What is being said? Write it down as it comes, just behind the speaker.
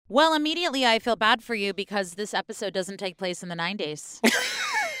Well, immediately I feel bad for you because this episode doesn't take place in the 90s.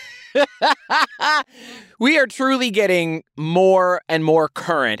 We are truly getting more and more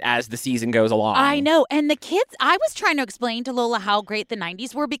current as the season goes along. I know. And the kids, I was trying to explain to Lola how great the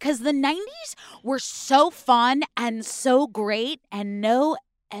 90s were because the 90s were so fun and so great and no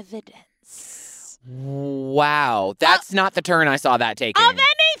evidence. Wow. That's not the turn I saw that taking. Of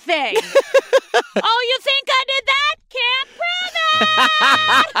anything. Oh, you think I did that? Can't prove it!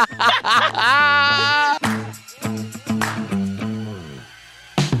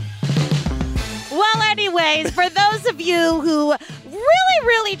 Well, anyways, for those of you who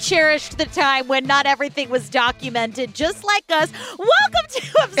really cherished the time when not everything was documented, just like us, welcome to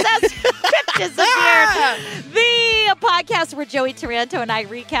Obsessed with Disappeared, the podcast where Joey Taranto and I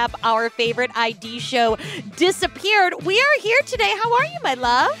recap our favorite ID show, Disappeared. We are here today. How are you, my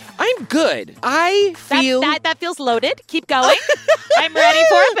love? I'm good. I feel... That feels loaded. Keep going. I'm ready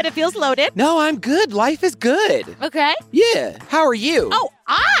for it, but it feels loaded. No, I'm good. Life is good. Okay. Yeah. How are you? Oh,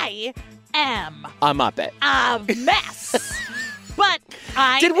 I am a Muppet. A mess. But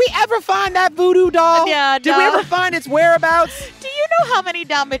Did we ever find that voodoo doll? Yeah, Did we ever find its whereabouts? Do you know how many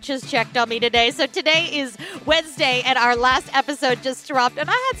dumb bitches checked on me today? So today is Wednesday, and our last episode just dropped, and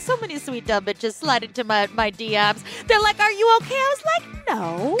I had so many sweet dumb bitches slide into my DMs. They're like, "Are you okay?" I was like,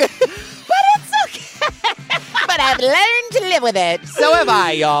 "No." But it's okay. But I've learned to live with it. So have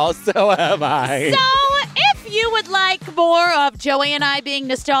I, y'all. So have I. So if you would like more of Joey and I being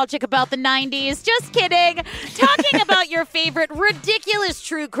nostalgic about the 90s, just kidding, talking about your favorite ridiculous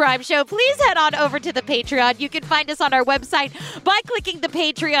true crime show, please head on over to the Patreon. You can find us on our website by clicking the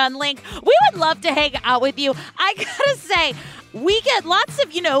Patreon link. We would love to hang out with you. I gotta say, we get lots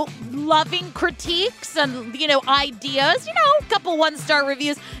of, loving critiques and, ideas, a couple one-star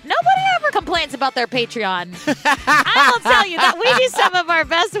reviews. Nobody ever complains about their Patreon. I will tell you that we do some of our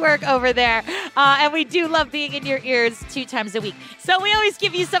best work over there, and we do love being in your ears 2 times a week. So we always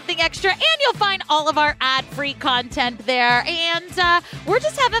give you something extra, and you'll find all of our ad-free content there, and we're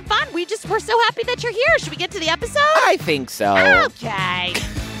just having fun. We're so happy that you're here. Should we get to the episode? I think so. Okay.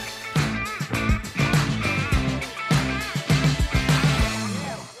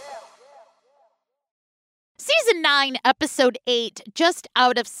 Season 9, Episode 8, Just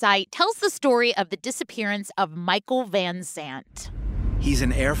Out of Sight, tells the story of the disappearance of Michael Van Sant. He's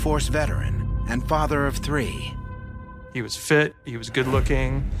an Air Force veteran and father of 3. He was fit, he was good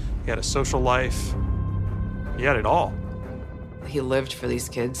looking, he had a social life. He had it all. He lived for these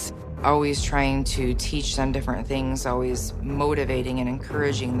kids, always trying to teach them different things, always motivating and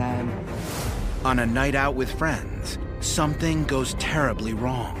encouraging them. On a night out with friends, something goes terribly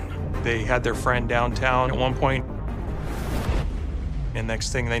wrong. They had their friend downtown at one point, and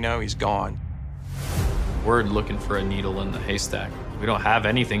next thing they know, he's gone. We're looking for a needle in the haystack. We don't have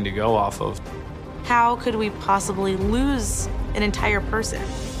anything to go off of. How could we possibly lose an entire person?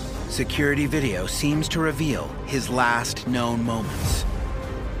 Security video seems to reveal his last known moments.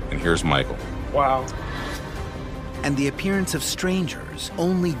 And here's Michael. Wow. And the appearance of strangers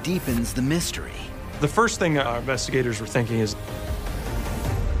only deepens the mystery. The first thing our investigators were thinking is,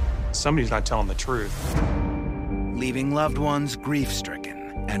 somebody's not telling the truth. Leaving loved ones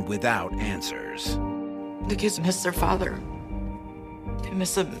grief-stricken and without answers. The kids miss their father. They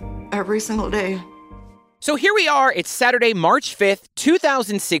miss him every single day. So here we are. It's Saturday, March 5th,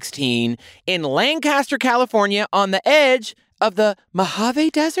 2016, in Lancaster, California, on the edge of the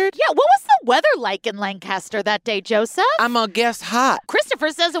Mojave Desert. Yeah, what was the weather like in Lancaster that day, Joseph? I'm gonna guess hot. Christopher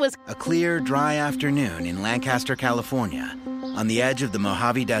says it was A clear, dry afternoon in Lancaster, California, on the edge of the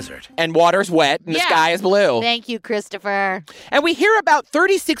Mojave Desert. And water's wet and the sky is blue. Thank you, Christopher. And we hear about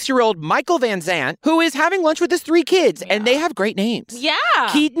 36-year-old Michael Van Sant, who is having lunch with his 3 kids, and they have great names. Yeah.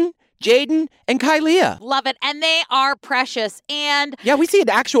 Keaton, Jaden, and Kylea. Love it. And they are precious. And yeah, we see an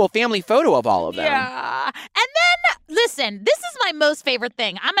actual family photo of all of them. yeah. And then, listen, this is my most favorite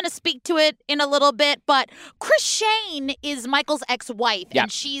thing. I'm going to speak to it in a little bit, but Chris Shane is Michael's ex-wife,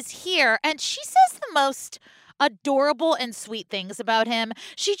 and she's here, and she says the most adorable and sweet things about him.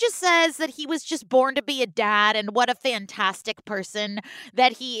 She just says that he was just born to be a dad and what a fantastic person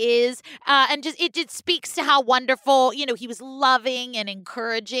that he is. And just it speaks to how wonderful, he was loving and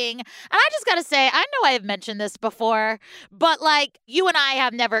encouraging. And I just got to say, I know I have mentioned this before, but you and I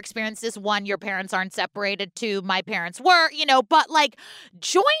have never experienced this. 1, your parents aren't separated. 2, my parents were, but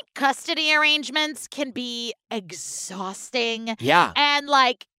joint custody arrangements can be exhausting. Yeah. And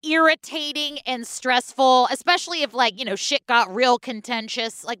irritating and stressful, especially if shit got real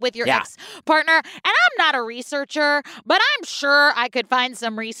contentious with your ex-partner. And I'm not a researcher, but I'm sure I could find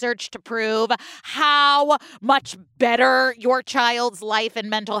some research to prove how much better your child's life and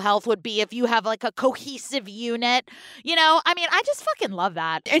mental health would be if you have a cohesive unit. I just fucking love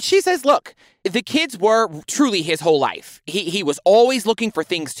that. And she says, look, the kids were truly his whole life. He was always looking for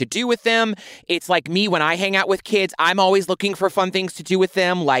things to do with them. It's like me when I hang out with kids, I'm always looking for fun things to do with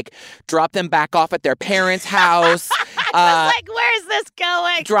them, like drop them back off at their parents' house. Where's this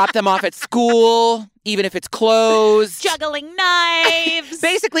going? Drop them off at school, even if it's closed. Juggling knives.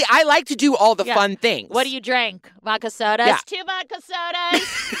 Basically, I like to do all the fun things. What do you drink? Vodka sodas? Yeah. 2 vodka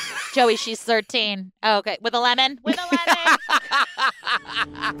sodas. Joey, she's 13. Oh, okay. With a lemon? With a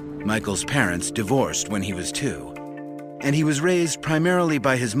lemon. Michael's parents divorced when he was 2, and he was raised primarily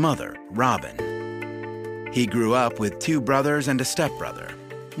by his mother, Robin. He grew up with 2 brothers and a stepbrother,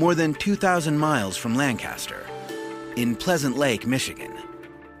 more than 2,000 miles from Lancaster, in Pleasant Lake, Michigan.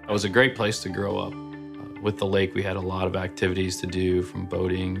 It was a great place to grow up. With the lake, we had a lot of activities to do, from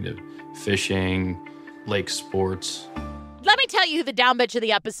boating to fishing, lake sports. Let me tell you who the down bitch of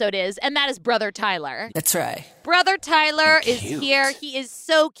the episode is, and that is Brother Tyler. That's right. Brother Tyler is here. He is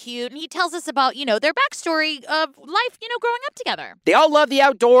so cute, and he tells us about, their backstory of life, growing up together. They all love the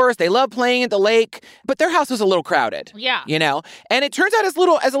outdoors. They love playing at the lake, but their house was a little crowded. Yeah. And it turns out as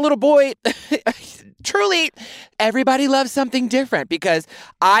a little boy, truly, everybody loves something different, because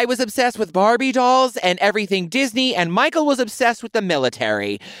I was obsessed with Barbie dolls and everything Disney, and Michael was obsessed with the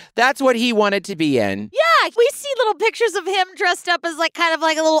military. That's what he wanted to be in. Yeah, we see little pictures of him dressed up as kind of a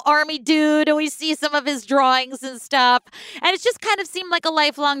little army dude, and we see some of his drawings and stuff. And it just kind of seemed like a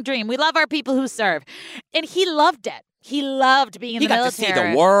lifelong dream. We love our people who serve. And he loved it. He loved being in the military. He got to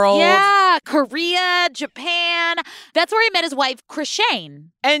see the world. Yeah, Korea, Japan. That's where he met his wife, Chrishane.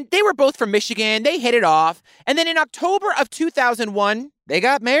 And they were both from Michigan. They hit it off. And then in October of 2001, they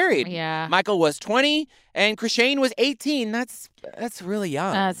got married. Yeah. Michael was 20 and Chrishane was 18. That's really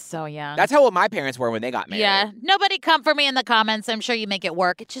young. That's so young. That's how old my parents were when they got married. Yeah. Nobody come for me in the comments. I'm sure you make it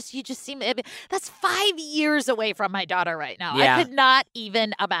work. You just seem, that's 5 years away from my daughter right now. Yeah. I could not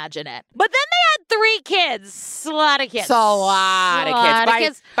even imagine it. But then they had 3 kids. A lot of kids. It's a lot of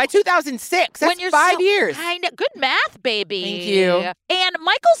kids. By 2006, that's 5 years. I know. Good math, baby. Thank you. And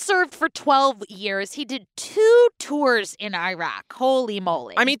Michael served for 12 years. He did 2 tours in Iraq. Holy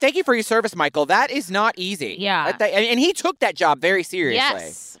moly. I mean, thank you for your service, Michael. That is not easy. Yeah. And he took that job very seriously.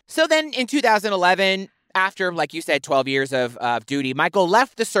 Yes. So then in 2011, after, like you said, 12 years of duty, Michael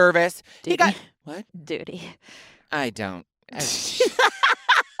left the service. Duty. He got... What? Duty. I don't.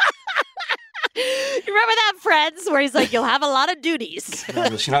 You remember that, Friends, where he's like, you'll have a lot of duties.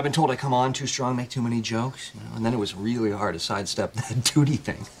 I've been told I come on too strong, make too many jokes, and then it was really hard to sidestep that duty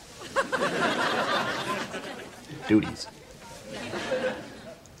thing. Duties.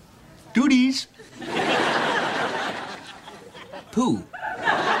 Duties. Poo.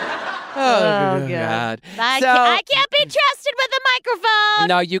 Oh, God. I can't be trusted with a microphone.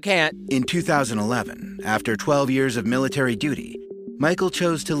 No, you can't. In 2011, after 12 years of military duty, Michael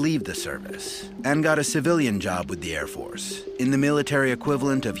chose to leave the service and got a civilian job with the Air Force in the military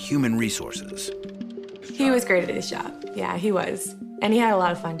equivalent of human resources. He was great at his job. Yeah, he was. And he had a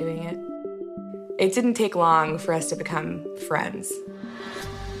lot of fun doing it. It didn't take long for us to become friends.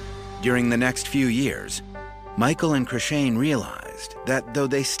 During the next few years, Michael and Chrishane realized that though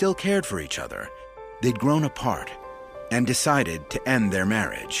they still cared for each other, they'd grown apart and decided to end their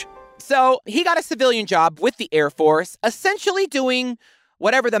marriage. So he got a civilian job with the Air Force, essentially doing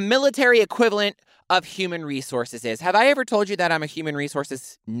whatever the military equivalent of human resources is. Have I ever told you that I'm a human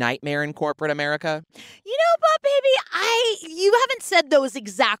resources nightmare in corporate America? But baby, you haven't said those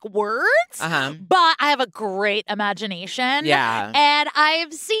exact words, but I have a great imagination. Yeah. And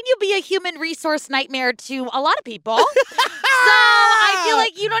I've seen you be a human resource nightmare to a lot of people. So I feel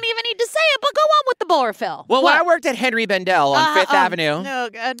like you don't even need to say it, but go on with the borefill. Well, when I worked at Henry Bendel on Fifth Avenue. Oh,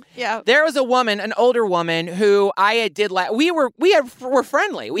 God. Yeah. There was a woman, an older woman, who I did we were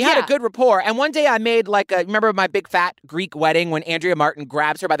friendly. We had a good rapport. And one day I made remember my big fat Greek wedding when Andrea Martin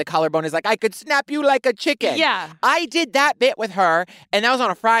grabs her by the collarbone and is like, I could snap you like a chicken. Yeah. I did that bit with her, and that was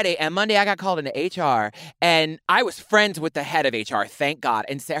on a Friday, and Monday I got called into HR, and I was friends with the head of HR, thank God,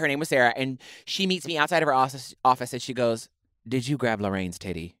 and her name was Sarah, and she meets me outside of her office and she goes, did you grab Lorraine's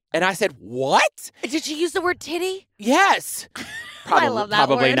titty? And I said, what? Did she use the word titty? Yes. I love that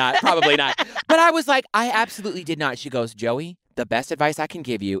Probably word. not. But I was like, I absolutely did not. She goes, Joey, the best advice I can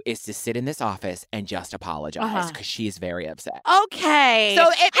give you is to sit in this office and just apologize because she's very upset. Okay. So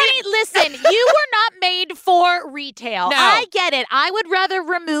honey, listen, you were not made for retail. No. I get it. I would rather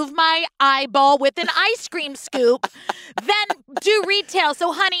remove my eyeball with an ice cream scoop than do retail.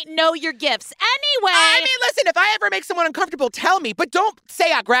 So, honey, know your gifts. Anyway. I mean, listen, if I ever make someone uncomfortable, tell me, but don't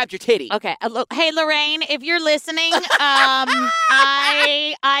say I grabbed your titty. Okay. Hey, Lorraine, if you're listening,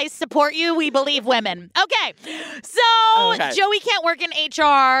 I support you. We believe women. Okay. So, Joey can't work in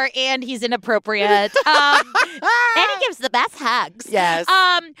HR, and he's inappropriate. And he gives the best hugs. Yes.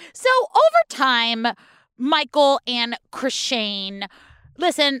 So, over time, Michael and Chrishane,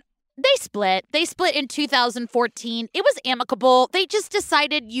 listen, they split. They split in 2014. It was amicable. They just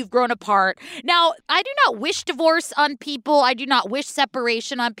decided you've grown apart. Now, I do not wish divorce on people. I do not wish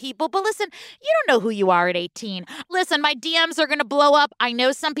separation on people. But listen, you don't know who you are at 18. Listen, my DMs are going to blow up. I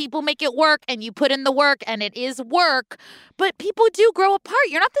know some people make it work, and you put in the work, and it is work. But people do grow apart.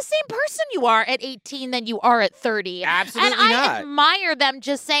 You're not the same person you are at 18 than you are at 30. Absolutely and not. I admire them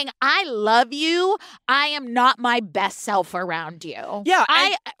just saying, I love you. I am not my best self around you. Yeah.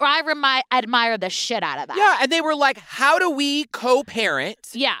 I admire the shit out of that. Yeah, and they were like, how do we co-parent?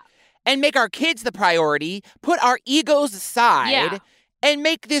 Yeah. And make our kids the priority, put our egos aside, and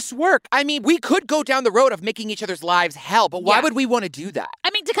make this work. I mean, we could go down the road of making each other's lives hell, but why would we want to do that?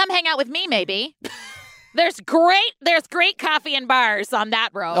 I mean, to come hang out with me, maybe. There's great coffee and bars on that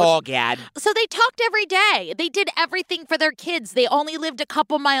road. Oh, Gad. So they talked every day. They did everything for their kids. They only lived a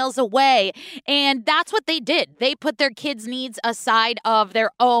couple miles away. And that's what they did. They put their kids' needs aside of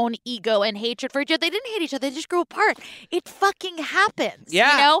their own ego and hatred for each other. They didn't hate each other. They just grew apart. It fucking happens.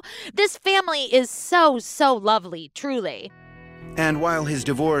 Yeah. You know? This family is so, so lovely, truly. And while his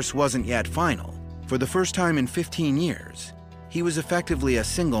divorce wasn't yet final, for the first time in 15 years, he was effectively a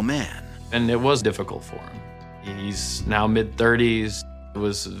single man. And it was difficult for him. He's now mid-30s. It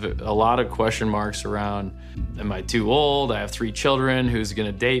was a lot of question marks around, am I too old? I have 3 children. Who's going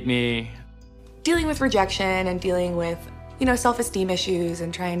to date me? Dealing with rejection and dealing with, self-esteem issues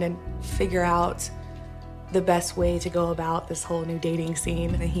and trying to figure out the best way to go about this whole new dating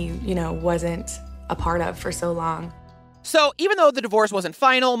scene that he, wasn't a part of for so long. So even though the divorce wasn't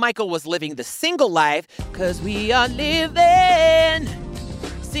final, Michael was living the single life, because we are living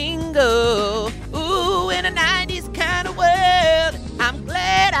single, ooh, in a 90s kind of world. I'm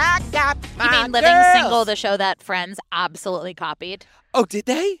glad I got my You mean Living girls. Single, the show that Friends absolutely copied? Oh, did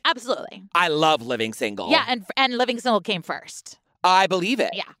they? Absolutely. I love Living Single. Yeah, and Living Single came first. I believe it.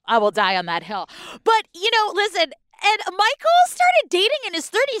 Yeah, I will die on that hill. But, listen, and Michael started dating in his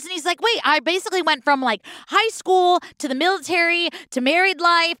 30s, and he's like, wait, I basically went from, high school to the military to married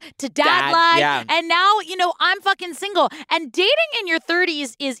life to dad life, yeah. and now, I'm fucking single. And dating in your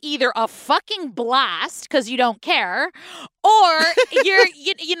 30s is either a fucking blast, because you don't care, or you're,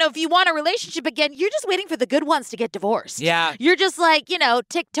 if you want a relationship again, you're just waiting for the good ones to get divorced. Yeah. You're just like,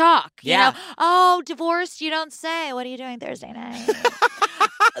 TikTok. Yeah. Oh, divorced, you don't say. What are you doing Thursday night?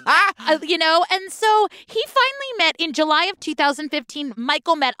 And so he finally met in July of 2015.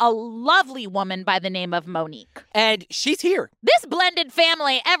 Michael met a lovely woman by the name of Monique. And she's here. This blended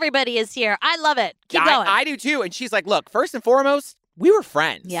family, everybody is here. I love it. Keep going. I do too. And she's like, look, first and foremost, we were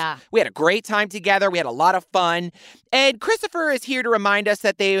friends. Yeah. We had a great time together. We had a lot of fun. And Christopher is here to remind us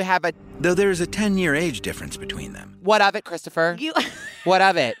that they have a... Though there's a 10-year age difference between them. What of it, Christopher? What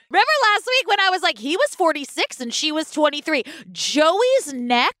of it? Remember last week when I was like, he was 46 and she was 23. Joey's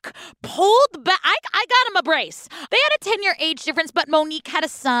neck pulled back. I got him a brace. They had a 10-year age difference, but Monique had a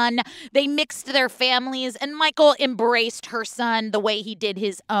son. They mixed their families, and Michael embraced her son the way he did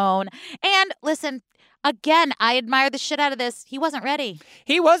his own. And listen, again, I admire the shit out of this. He wasn't ready.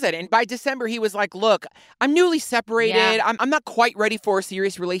 He wasn't. And by December, he was like, look, I'm newly separated. Yeah. I'm not quite ready for a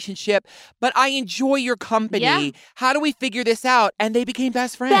serious relationship, but I enjoy your company. Yeah. How do we figure this out? And they became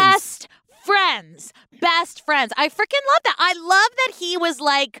best friends. Best friends. I freaking love that. I love that he was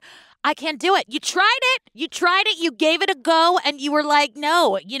like, I can't do it. You tried it. You gave it a go, and you were like,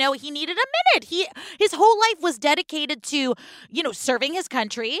 no. He needed a minute. His whole life was dedicated to, serving his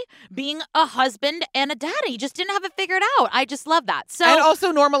country, being a husband and a dad. He just didn't have it figured out. I just love that. So, and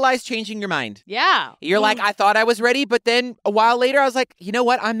also normalize changing your mind. Yeah. You're like, I thought I was ready, but then a while later, I was like, you know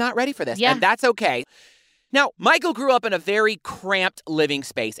what? I'm not ready for this. Yeah. And that's okay. Now, Michael grew up in a very cramped living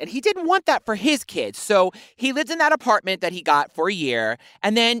space, and he didn't want that for his kids. So he lived in that apartment that he got for a year,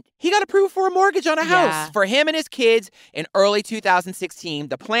 and then he got approved for a mortgage on a house for him and his kids in early 2016.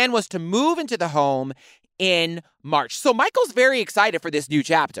 The plan was to move into the home in March. So Michael's very excited for this new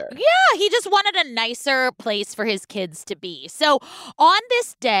chapter. Yeah, he just wanted a nicer place for his kids to be. So on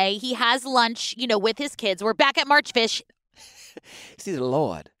this day, he has lunch, with his kids. We're back at March Fish. See, the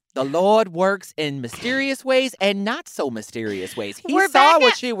Lord works in mysterious ways and not so mysterious ways. He We're saw back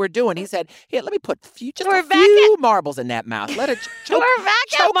what at- you were doing. He said, here, let me put just We're a back few marbles in that mouth. Let it choke, We're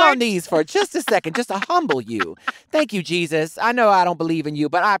back at choke March. on these for just a second, just to humble you. Thank you, Jesus. I know I don't believe in you,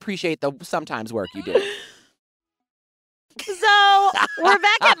 but I appreciate the sometimes work you do. So we're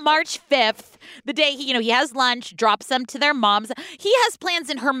back at March 5th, the day he has lunch, drops them to their moms. He has plans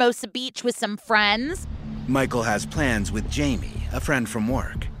in Hermosa Beach with some friends. Michael has plans with Jamie, a friend from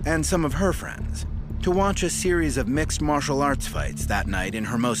work, and some of her friends, to watch a series of mixed martial arts fights that night in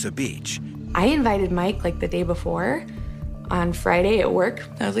Hermosa Beach. I invited Mike like the day before on Friday at work.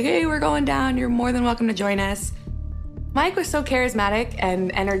 I was like, hey, we're going down. You're more than welcome to join us. Mike was so charismatic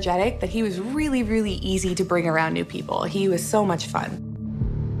and energetic that he was really, really easy to bring around new people. He was so much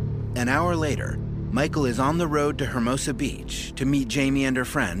fun. An hour later, Michael is on the road to Hermosa Beach to meet Jamie and her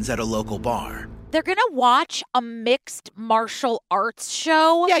friends at a local bar. They're going to watch a mixed martial arts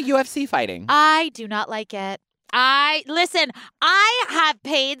show. Yeah, UFC fighting. I do not like it. I have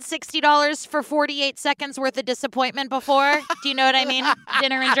paid $60 for 48 seconds worth of disappointment before. Do you know what I mean?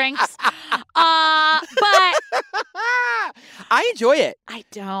 Dinner and drinks. But I enjoy it. I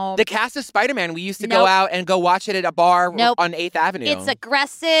don't. The cast of Spider-Man, we used to Nope. go out and go watch it at a bar Nope. on 8th Avenue. It's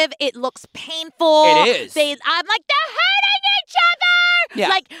aggressive. It looks painful. It is. I'm like, they're hurting each other. Yeah.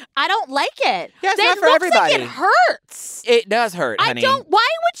 Like, I don't like it. Yeah, it's It not for looks everybody. like it hurts. It does hurt, honey. Why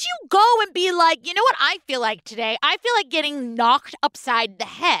would you go and be like, you know what I feel like today? I feel like getting knocked upside the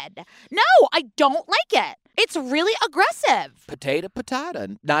head. No, I don't like it. It's really aggressive. Potato.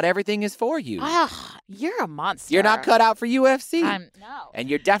 Not everything is for you. Ugh, you're a monster. You're not cut out for UFC. No. And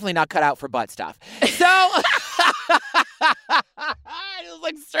you're definitely not cut out for butt stuff. So, I just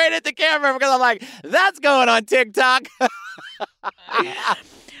look straight at the camera because I'm like, that's going on TikTok.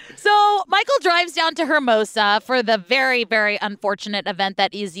 So Michael drives down to Hermosa for the very, very unfortunate event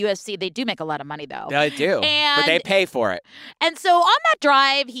that is UFC. They do make a lot of money, though. They do. But they pay for it. And so on that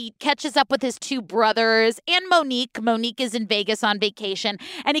drive, he catches up with his two brothers and Monique. Monique is in Vegas on vacation.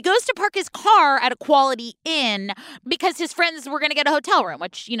 And he goes to park his car at a Quality Inn because his friends were going to get a hotel room,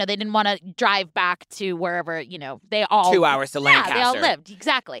 which, they didn't want to drive back to wherever, they all... 2 hours to Lancaster. Yeah, they all lived.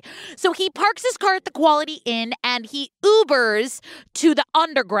 Exactly. So he parks his car at the Quality Inn and he Ubers to the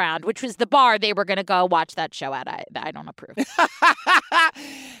Underground, which was the bar they were going to go watch that show at. I don't approve.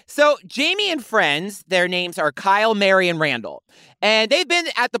 So Jamie and friends, their names are Kyle, Mary, and Randall. And they've been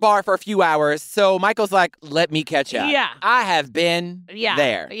at the bar for a few hours. So Michael's like, let me catch up. Yeah. I have been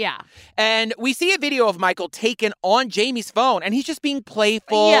there. Yeah. And we see a video of Michael taken on Jamie's phone. And he's just being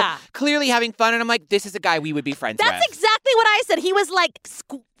playful, clearly having fun. And I'm like, this is a guy we would be friends with. That's exactly what I said. He was like,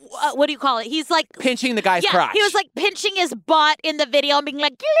 what do you call it? He's like... pinching the guy's crotch. He was like pinching his butt in the video and being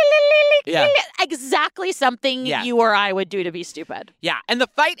like... Yeah. Exactly something you or I would do to be stupid. Yeah. And the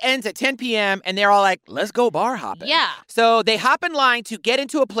fight ends at 10 p.m. and they're all like, let's go bar hopping. Yeah. So they hop in line to get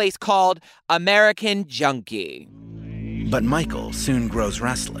into a place called American Junkie. But Michael soon grows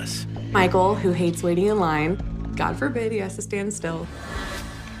restless. Michael, who hates waiting in line, God forbid he has to stand still.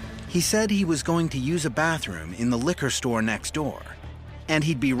 He said he was going to use a bathroom in the liquor store next door, and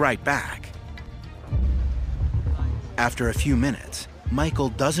he'd be right back. After a few minutes, Michael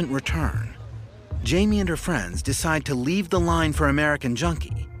doesn't return. Jamie and her friends decide to leave the line for American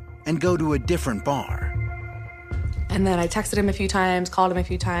Junkie and go to a different bar. And then I texted him a few times, called him a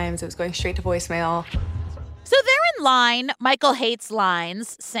few times. It was going straight to voicemail. So they're in line. Michael hates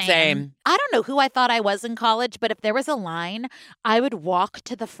lines. Same. I don't know who I thought I was in college, but if there was a line, I would walk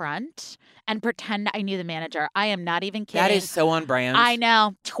to the front and pretend I knew the manager. I am not even kidding. That is so on brand. I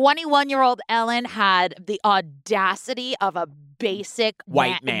know. 21-year-old Ellen had the audacity of a basic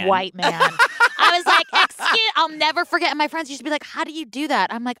white man. I was like, I'll never forget. And my friends used to be like, how do you do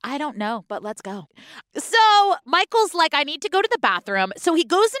that? I'm like, I don't know, but let's go. So Michael's like, I need to go to the bathroom. So he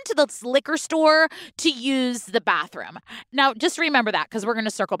goes into this liquor store to use the bathroom. Now, just remember that because we're going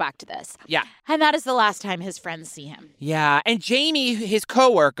to circle back to this. Yeah. And that is the last time his friends see him. Yeah. And Jamie, his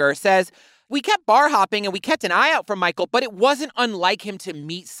coworker, says, we kept bar hopping and we kept an eye out for Michael, but it wasn't unlike him to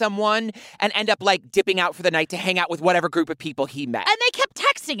meet someone and end up like dipping out for the night to hang out with whatever group of people he met. And they kept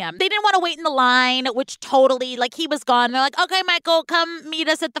texting him. They didn't want to wait in the line, which totally, like, he was gone. They're like, okay, Michael, come meet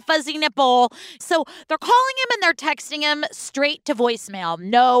us at the Fuzzy Nipple. So they're calling him and they're texting him straight to voicemail.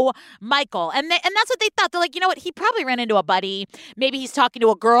 No, Michael. And that's what they thought. They're like, you know what? He probably ran into a buddy. Maybe he's talking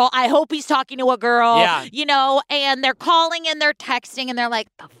to a girl. I hope he's talking to a girl. Yeah. And they're calling and they're texting and they're like,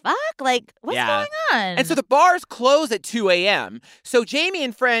 the fuck? Like, what's going on? And so the bars close at 2 a.m. So Jamie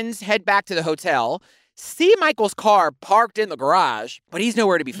and friends head back to the hotel. see Michael's car parked in the garage, but he's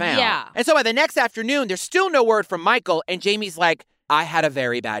nowhere to be found. Yeah. And so by the next afternoon, there's still no word from Michael, and Jamie's like, I had a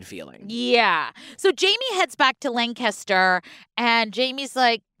very bad feeling. Yeah. So Jamie heads back to Lancaster, and Jamie's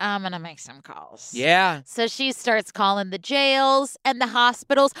like, I'm going to make some calls. Yeah. So she starts calling the jails and the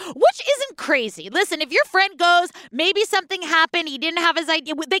hospitals, which isn't crazy. Listen, if your friend goes, maybe something happened, he didn't have his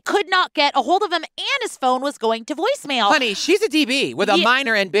ID, they could not get a hold of him, and his phone was going to voicemail. Honey, she's a DB with a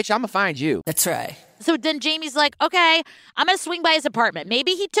minor, and bitch, I'm going to find you. That's right. So then Jamie's like, okay, I'm going to swing by his apartment.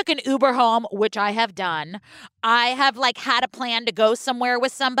 Maybe he took an Uber home, which I have done. I have had a plan to go somewhere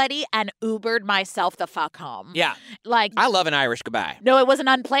with somebody and Ubered myself the fuck home. Yeah. Like, I love an Irish goodbye. No, it was an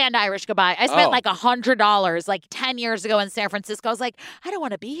unplanned Irish goodbye. I spent $100 10 years ago in San Francisco. I was like, I don't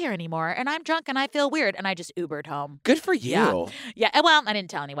want to be here anymore. And I'm drunk and I feel weird. And I just Ubered home. Good for you. Yeah. Well, I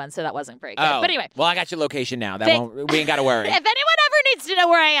didn't tell anyone, so that wasn't very good. Oh. But anyway. Well, I got your location now. We ain't got to worry. If anyone ever needs to know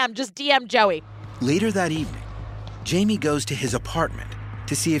where I am, just DM Joey. Later that evening, Jamie goes to his apartment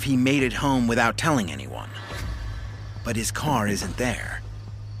to see if he made it home without telling anyone. But his car isn't there.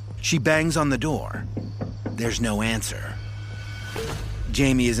 She bangs on the door. There's no answer.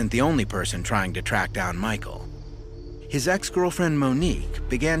 Jamie isn't the only person trying to track down Michael. His ex-girlfriend Monique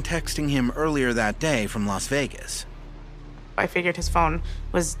began texting him earlier that day from Las Vegas. I figured his phone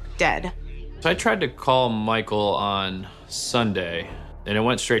was dead. So I tried to call Michael on Sunday, and it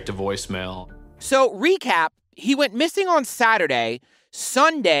went straight to voicemail. So, recap, he went missing on Saturday.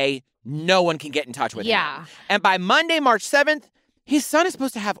 Sunday, no one can get in touch with him. And by Monday, March 7th, his son is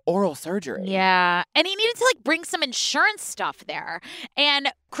supposed to have oral surgery. Yeah. And he needed to bring some insurance stuff there.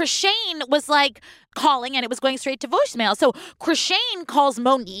 And Chrishane was calling and it was going straight to voicemail. So Chrishane calls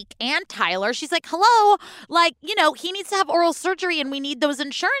Monique and Tyler. She's like, hello, he needs to have oral surgery and we need those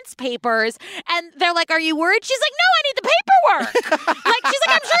insurance papers. And they're like, are you worried? She's like, no, I need the paperwork. She's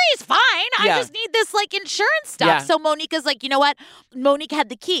like, I'm sure he's fine. I just need this insurance stuff. Yeah. So Monique is like, you know what? Monique had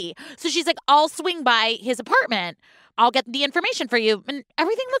the key. So she's like, I'll swing by his apartment. I'll get the information for you. And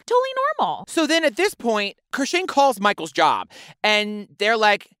everything looked totally normal. So then at this point, Chrishane calls Michael's job. And they're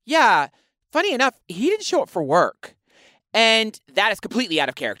like, yeah, funny enough, he didn't show up for work. And that is completely out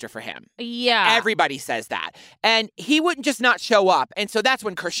of character for him. Yeah. Everybody says that. And he wouldn't just not show up. And so that's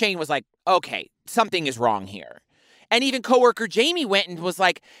when Chrishane was like, okay, something is wrong here. And even coworker Jamie went and was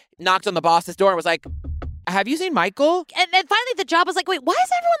knocked on the boss's door and was like, have you seen Michael? And then finally the job was like, wait, why is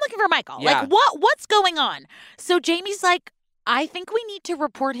everyone looking for Michael? Yeah. What's going on? So Jamie's like, I think we need to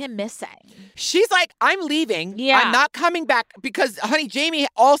report him missing. She's like, I'm leaving. Yeah. I'm not coming back because, honey, Jamie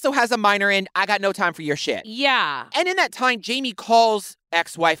also has a minor and I got no time for your shit. Yeah. And in that time, Jamie calls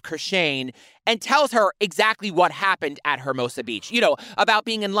ex-wife Chrishane and tells her exactly what happened at Hermosa Beach, about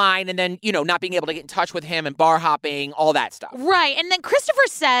being in line and then, not being able to get in touch with him and bar hopping, all that stuff. Right. And then Christopher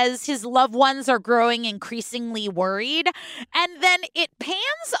says his loved ones are growing increasingly worried. And then it pans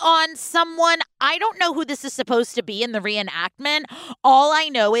on someone, I don't know who this is supposed to be in the reenactment. All I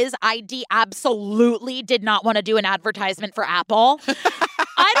know is ID absolutely did not want to do an advertisement for Apple.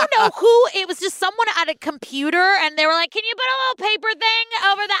 I don't know who, it was just someone at a computer and they were like, can you put a little paper thing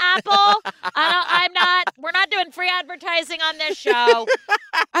over the Apple? We're not doing free advertising on this show.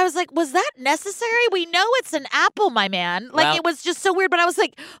 I was like, was that necessary? We know it's an Apple, my man. It was just so weird, but I was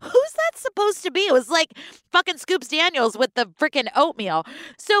like, who's that supposed to be? It was like fucking Scoops Daniels with the freaking oatmeal.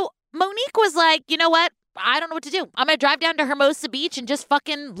 So Monique was like, you know what? I don't know what to do. I'm going to drive down to Hermosa Beach and just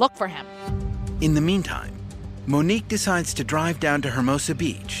fucking look for him. In the meantime, Monique decides to drive down to Hermosa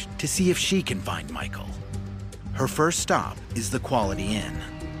Beach to see if she can find Michael. Her first stop is the Quality Inn.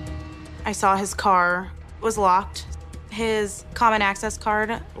 I saw his car was locked. His common access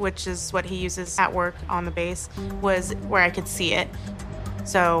card, which is what he uses at work on the base, was where I could see it.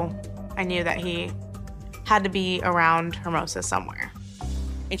 So I knew that he had to be around Hermosa somewhere.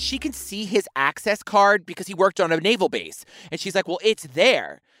 And she can see his access card because he worked on a naval base. And she's like, well, it's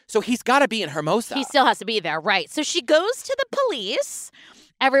there. So he's got to be in Hermosa. He still has to be there, right. So she goes to the police.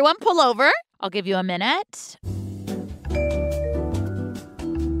 Everyone pull over. I'll give you a minute.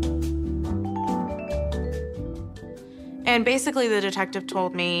 And basically the detective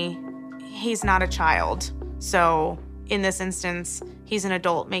told me he's not a child. So in this instance, he's an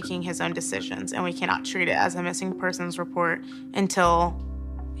adult making his own decisions, and we cannot treat it as a missing persons report until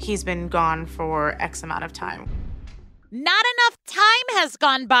he's been gone for X amount of time. Not enough time has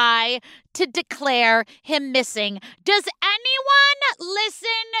gone by to declare him missing. Does anyone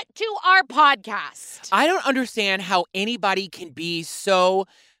listen to our podcast? I don't understand how anybody can be so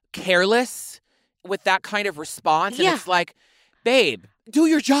careless with that kind of response. And it's like, babe, do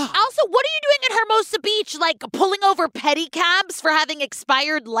your job. Also, what are you doing at Hermosa Beach, like pulling over pedicabs for having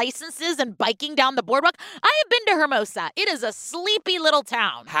expired licenses and biking down the boardwalk? I have been to Hermosa. It is a sleepy little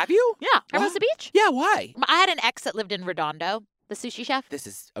town. Have you? Yeah, Hermosa Beach. Yeah, why? I had an ex that lived in Redondo, the sushi chef. This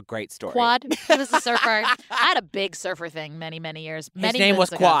is a great story. Quad. He was a surfer. I had a big surfer thing many, many years. His name was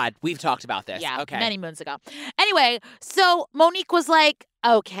Quad. We've talked about this. Yeah, okay. many moons ago. Anyway, so Monique was like,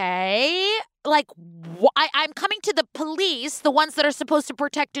 okay, like, I'm coming to the police, the ones that are supposed to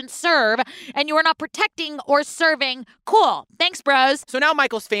protect and serve, and you are not protecting or serving. Cool. Thanks, bros. So now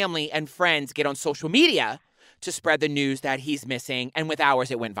Michael's family and friends get on social media to spread the news that he's missing, and with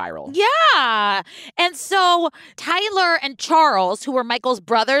ours, it went viral. Yeah. And so Tyler and Charles, who were Michael's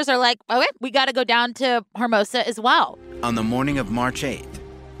brothers, are like, okay, we got to go down to Hermosa as well. On the morning of March 8th,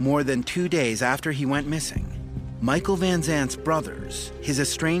 more than 2 days after he went missing, Michael Van Zant's brothers, his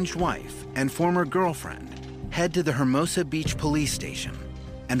estranged wife, and former girlfriend head to the Hermosa Beach police station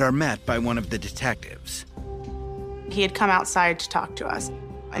and are met by one of the detectives. He had come outside to talk to us,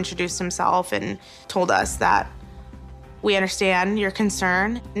 introduced himself, and told us that we understand your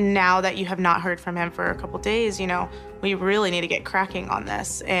concern. Now that you have not heard from him for a couple days, we really need to get cracking on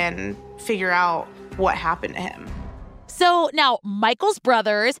this and figure out what happened to him. So now Michael's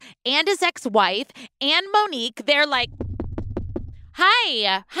brothers and his ex-wife and Monique, they're like,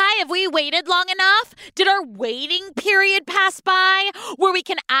 Hi, have we waited long enough? Did our waiting period pass by where we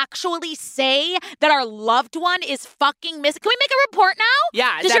can actually say that our loved one is fucking missing? Can we make a report now?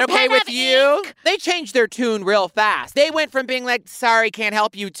 Yeah, is Does that your okay pen with have you? ink? They changed their tune real fast. They went from being like, sorry, can't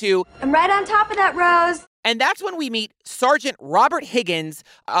help you, to, I'm right on top of that, Rose. and that's when we meet Sergeant Robert Higgins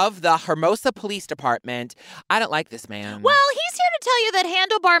of the Hermosa Police Department. I don't like this man. Well, he's here to tell you that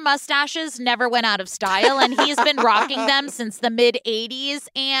handlebar mustaches never went out of style, and he's been rocking them since the mid-'80s,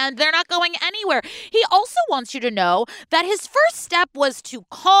 and they're not going anywhere. He also wants you to know that his first step was to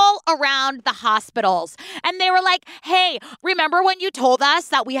call around the hospitals. And they were like, hey, remember when you told us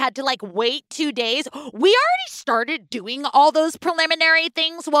that we had to, wait 2 days? We already started doing all those preliminary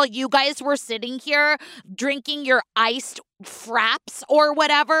things while you guys were sitting here drinking your iced fraps or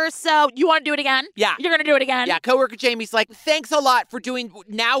whatever. So you want to do it again? Yeah. You're going to do it again? Yeah, coworker Jamie's like, thanks a lot for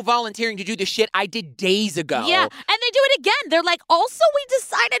volunteering to do the shit I did days ago. Yeah, and they do it again. They're like, also, we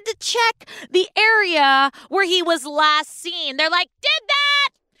decided to check the area where he was last seen. They're like, did that?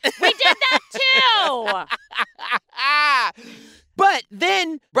 We did that too. But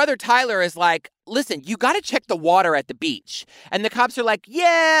then Brother Tyler is like, listen, you got to check the water at the beach. And the cops are like,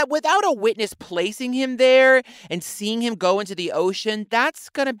 yeah, without a witness placing him there and seeing him go into the ocean, that's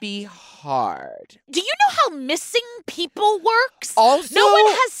going to be hard. Do you know how missing people works? Also, no one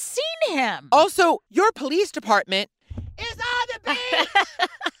has seen him. Also, your police department is on the beach.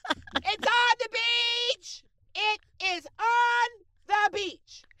 It's on the beach. It is on the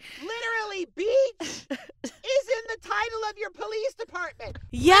beach. Literally, beach is in the title of your police department.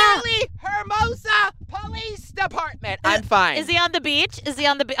 Yeah. Literally, Hermosa Police Department. I'm fine. Is he on the beach?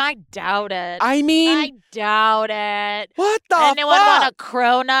 I doubt it. I doubt it. What the Anyone fuck? want a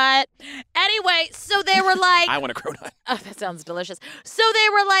cronut? Anyway, so they were like... I want a cronut. Oh, that sounds delicious. So they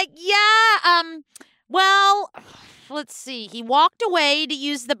were like, yeah, well, let's see. He walked away to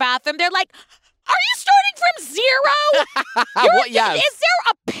use the bathroom. They're like, are you starting from zero? Well, yes. Is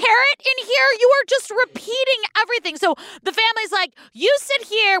there a parrot in here? You are just repeating everything. So the family's like, you sit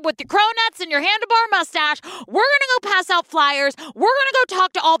here with your cronuts and your handlebar mustache. We're going to go pass out flyers. We're going to go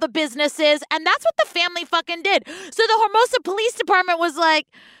talk to all the businesses. And that's what the family fucking did. So the Hermosa Police Department was like,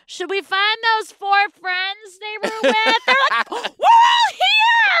 should we find those 4 friends they were with? They're like, we're all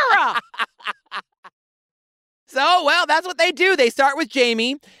here! So, well, that's what they do. They start with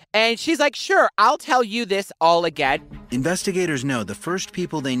Jamie, and she's like, sure, I'll tell you this all again. Investigators know the first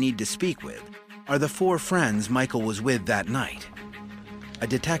people they need to speak with are the 4 friends Michael was with that night. A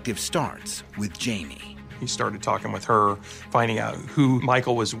detective starts with Jamie. He started talking with her, finding out who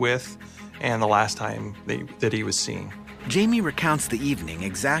Michael was with and the last time that he was seen. Jamie recounts the evening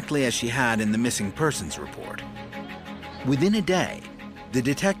exactly as she had in the missing persons report. Within a day, the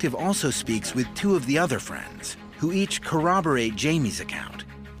detective also speaks with 2 of the other friends, who each corroborate Jamie's account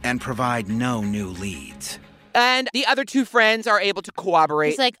and provide no new leads. And the other 2 friends are able to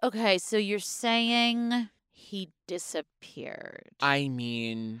corroborate. He's like, okay, so you're saying he disappeared. I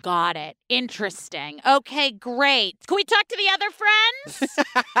mean... Got it. Interesting. Okay, great. Can we talk to the other friends?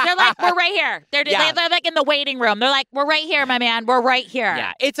 They're like, we're right here. They're like in the waiting room. They're like, we're right here, my man. We're right here.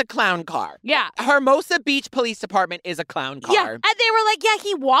 Yeah, it's a clown car. Yeah. Hermosa Beach Police Department is a clown car. Yeah, and they were like, yeah,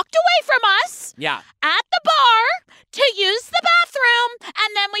 he walked away from us Yeah. at the bar to use the bathroom,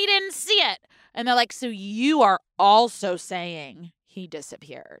 and then we didn't see it. And they're like, so you are also saying He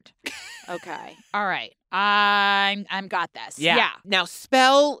disappeared. Okay. All right. I'm got this. Yeah. Now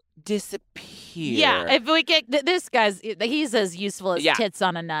spell disappear. Yeah. If we get this guy's, he's as useful as Yeah. tits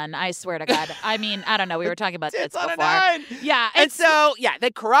on a nun. I swear to God. I mean, I don't know. We were talking about tits on before. a nun. Yeah. And so,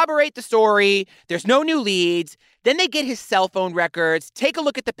 they corroborate the story. There's no new leads. Then they get his cell phone records, take a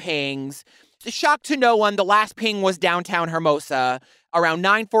look at the pings. The shock to no one, the last ping was downtown Hermosa around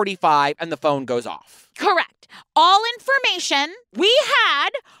 9:45, and the phone goes off. Correct. All information we had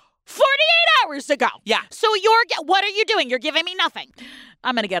 48 hours ago. Yeah. So what are you doing? You're giving me nothing.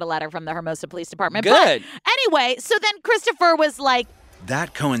 I'm going to get a letter from the Hermosa Police Department. Good. But anyway, so then Christopher was like,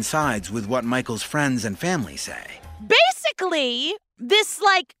 That coincides with what Michael's friends and family say. basically, this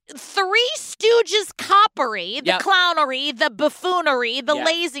like Three Stooges coppery, the clownery, the buffoonery, the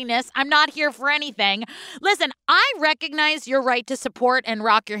laziness. I'm not here for anything. Listen, I recognize your right to support and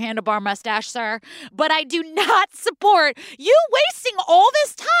rock your handlebar mustache, sir, but I do not support you wasting all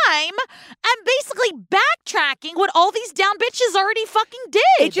this time and basically backtracking what all these down bitches already fucking did.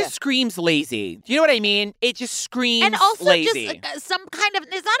 It just screams lazy. Do you know what I mean? It just screams and also lazy. just some kind of,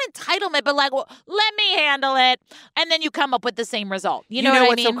 it's not entitlement, but like, well, let me handle it. And then you come up with the same result. You know what I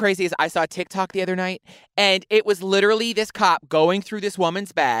what's mean? so crazy is I saw TikTok the other night, and it was literally this cop going through this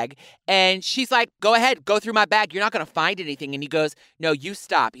woman's bag, and she's like, go ahead, go through my bag. You're not going to find anything. And he goes, no, you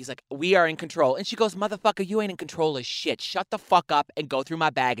stop. He's like, we are in control. And she goes, motherfucker, you ain't in control of shit. Shut the fuck up and go through my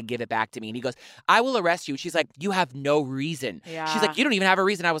bag and give it back to me. And he goes, I will arrest you. She's like, you have no reason. Yeah. She's like, you don't even have a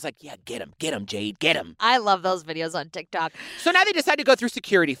reason. I was like, yeah, get him, Jade, get him. I love those videos on TikTok. So now they decide to go through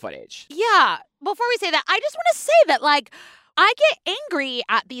security footage. Yeah. Before we say that, I just want to say that, like, I get angry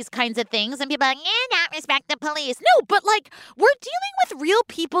at these kinds of things and people are like, not respect the police. No, but like, we're dealing with real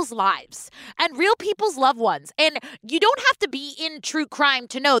people's lives and real people's loved ones. And you don't have to be in true crime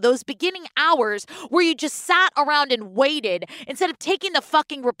to know those beginning hours where you just sat around and waited instead of taking the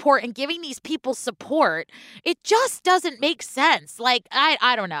fucking report and giving these people support. It just doesn't make sense. Like,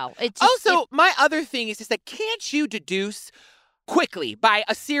 I don't know. It just, also, my other thing is just that can't you deduce quickly by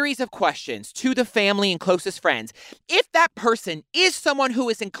a series of questions to the family and closest friends if that person is someone who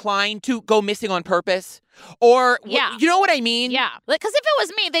is inclined to go missing on purpose? Or, you know what I mean? Yeah. Because if it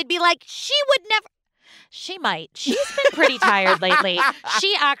was me, they'd be like, she would never. She might. She's been pretty tired lately.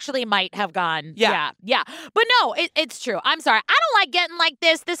 She actually might have gone. Yeah. But no, it's true. I'm sorry. I don't like getting like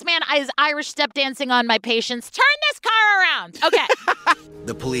this. This man is Irish step dancing on my patience. Turn this car around. Okay.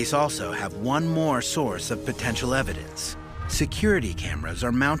 The police also have one more source of potential evidence. Security cameras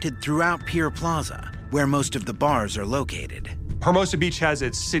are mounted throughout Pier Plaza, where most of the bars are located. Hermosa Beach has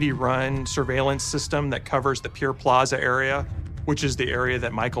its city-run surveillance system that covers the Pier Plaza area, which is the area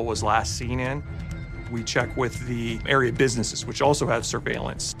that Michael was last seen in. We check with the area businesses, which also have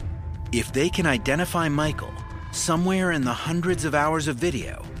surveillance. If they can identify Michael somewhere in the hundreds of hours of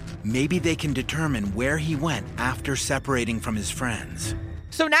video, maybe they can determine where he went after separating from his friends.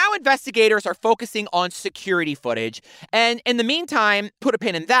 So now investigators are focusing on security footage. And in the meantime, put a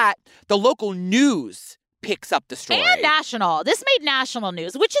pin in that, the local news picks up the story. And national. This made national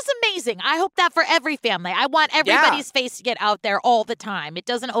news, which is amazing. I hope that for every family. I want everybody's face to get out there all the time. It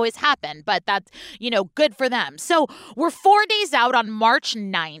doesn't always happen, but that's, good for them. So we're 4 days out on March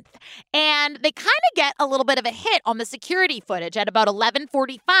 9th, and they kind of get a little bit of a hit on the security footage. At about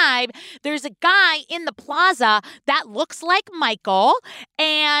 11:45, there's a guy in the plaza that looks like Michael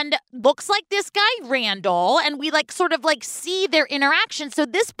and looks like this guy Randall, and we sort of see their interaction. So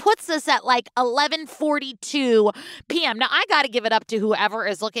this puts us at 11:42 p.m. Now, I got to give it up to whoever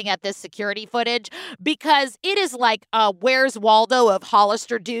is looking at this security footage because it is like Where's Waldo of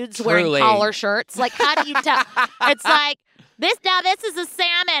Hollister dudes wearing collar shirts. Like, how do you tell? It's like, this is a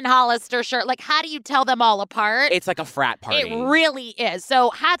salmon Hollister shirt. Like, how do you tell them all apart? It's like a frat party. It really is. So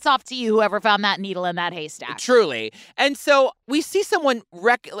hats off to you, whoever found that needle in that haystack. Truly. And so we see someone,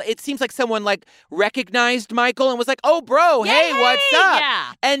 it seems like someone recognized Michael and was like, oh, bro, hey, what's up?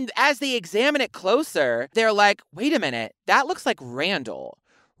 Yeah. And as they examine it closer, they're like, wait a minute, that looks like Randall.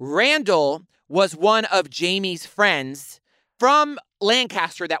 Randall was one of Jamie's friends from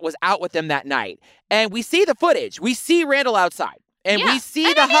Lancaster that was out with them that night. And we see the footage. We see Randall outside. And we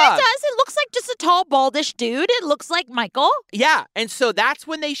see the hug. It does. It looks like just a tall, baldish dude. It looks like Michael. Yeah. And so that's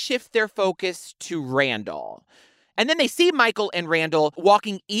when they shift their focus to Randall. And then they see Michael and Randall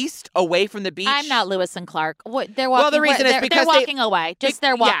walking east away from the beach. I'm not Lewis and Clark. They're walking. Well, the reason is because they're walking away.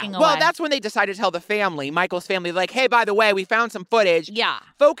 They're walking away. Well, that's when they decided to tell the family, Michael's family, like, hey, by the way, we found some footage. Yeah.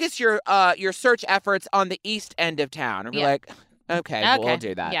 Focus your search efforts on the east end of town. And we're like, Okay, we'll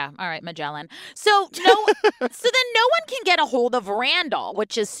do that. Yeah, all right, Magellan. So then no one can get a hold of Randall,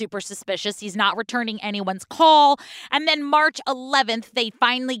 which is super suspicious. He's not returning anyone's call. And then March 11th, they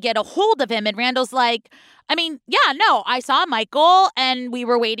finally get a hold of him, and Randall's like, I saw Michael, and we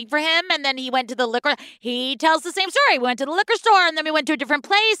were waiting for him, and then he went to the liquor. He tells the same story. We went to the liquor store, and then we went to a different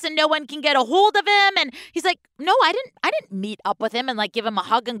place, and no one can get a hold of him. And he's like, no, I didn't meet up with him and like give him a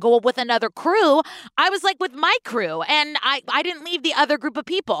hug and go with another crew. I was like with my crew, and I didn't leave the other group of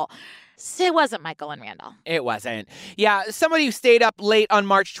people. So it wasn't Michael and Randall. It wasn't. Yeah, somebody who stayed up late on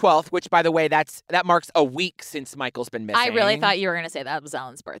March 12th, which, by the way, that marks a week since Michael's been missing. I really thought you were going to say that was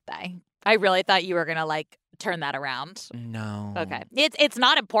Ellen's birthday. I really thought you were going to, turn that around. No. Okay. It's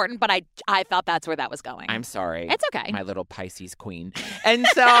not important, but I thought that's where that was going. I'm sorry. It's okay. My little Pisces queen. And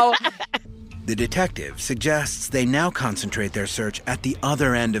so... The detective suggests they now concentrate their search at the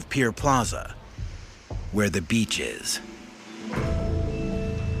other end of Pier Plaza, where the beach is.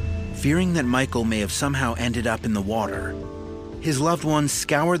 Fearing that Michael may have somehow ended up in the water, his loved ones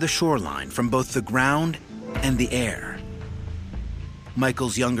scour the shoreline from both the ground and the air.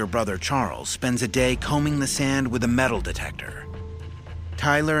 Michael's younger brother, Charles, spends a day combing the sand with a metal detector.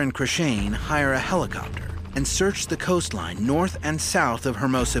 Tyler and Krishane hire a helicopter and search the coastline north and south of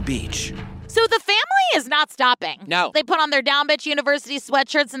Hermosa Beach. So the family is not stopping. No. They put on their Down Bitch University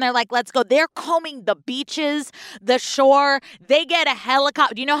sweatshirts and they're like, let's go. They're combing the beaches, the shore. They get a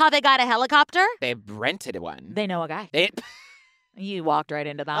helicopter. Do you know how they got a helicopter? They rented one. They know a guy. You walked right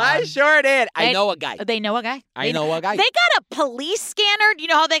into that I one. sure did. I know a guy. They know a guy. I know a guy. They got a police scanner. Do you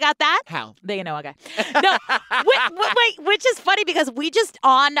know how they got that? How? They know a guy. No, which is funny because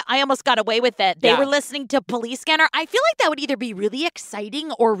I almost got away with it. They were listening to police scanner. I feel like that would either be really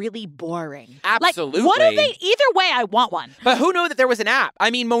exciting or really boring. Absolutely. What are they? Either way, I want one. But who knew that there was an app?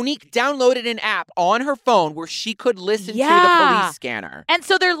 I mean, Monique downloaded an app on her phone where she could listen to the police scanner. And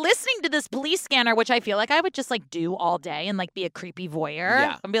so they're listening to this police scanner, which I feel like I would just do all day and be a creepy voyeur.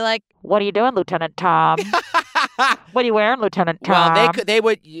 Yeah. And be like, what are you doing, Lieutenant Tom? What are you wearing, Lieutenant Tom? Well, they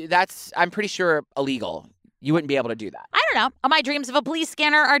would. That's, I'm pretty sure, illegal. You wouldn't be able to do that. I don't know. My dreams of a police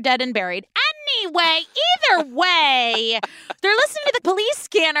scanner are dead and buried. Anyway, either way, they're listening to the police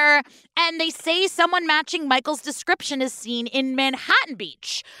scanner and they say someone matching Michael's description is seen in Manhattan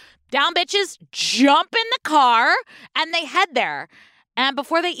Beach. Down bitches jump in the car and they head there. And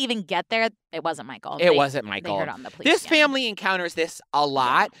before they even get there, it wasn't Michael. It wasn't Michael. They heard on the police This scanner. family encounters this a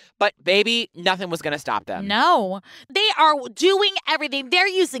lot, but baby, nothing was going to stop them. No. They are doing everything. They're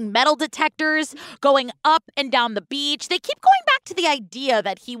using metal detectors, going up and down the beach. They keep going back to the idea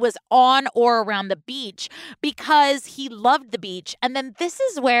that he was on or around the beach because he loved the beach. And then this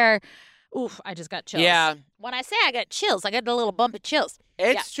is where, I just got chills. Yeah. When I say I got chills, I got a little bump of chills.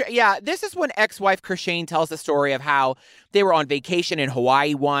 It's true. Yeah, this is when ex-wife Krishane tells the story of how they were on vacation in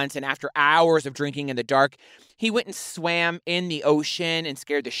Hawaii once, and after hours of drinking in the dark, he went and swam in the ocean and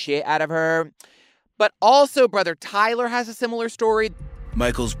scared the shit out of her. But also, brother Tyler has a similar story.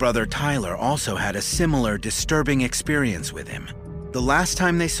 Michael's brother Tyler also had a similar disturbing experience with him. The last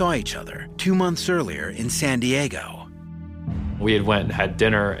time they saw each other, 2 months earlier in San Diego. We went and had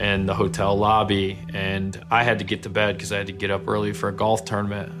dinner in the hotel lobby, and I had to get to bed because I had to get up early for a golf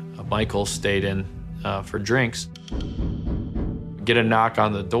tournament. Michael stayed in for drinks. Get a knock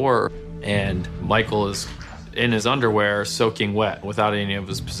on the door, and Michael is in his underwear, soaking wet, without any of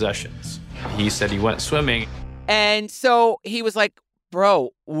his possessions. He said he went swimming. And so he was like, bro,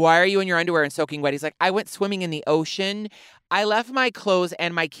 why are you in your underwear and soaking wet? He's like, I went swimming in the ocean. I left my clothes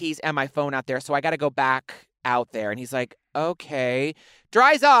and my keys and my phone out there, so I got to go back out there. And he's like, okay.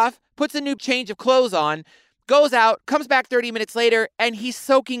 Dries off, puts a new change of clothes on, goes out, comes back 30 minutes later, and he's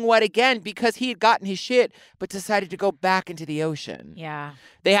soaking wet again because he had gotten his shit, but decided to go back into the ocean. Yeah.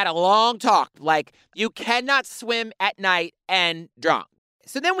 They had a long talk, like, you cannot swim at night and drunk.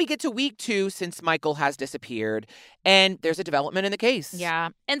 So then we get to week 2 since Michael has disappeared, and there's a development in the case. Yeah.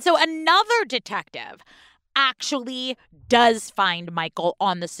 And so another detective actually does find Michael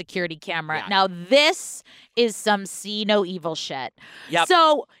on the security camera. Yeah. Now, this is some see no evil shit. Yep.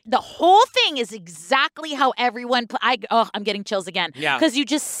 So the whole thing is exactly how everyone... I'm getting chills again. Yeah. Because you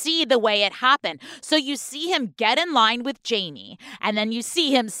just see the way it happened. So you see him get in line with Jamie, and then you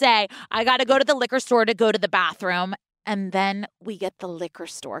see him say, I got to go to the liquor store to go to the bathroom. And then we get the liquor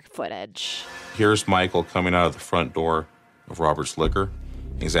store footage. Here's Michael coming out of the front door of Robert's Liquor.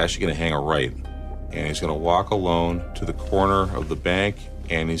 He's actually going to hang a right. And he's going to walk alone to the corner of the bank,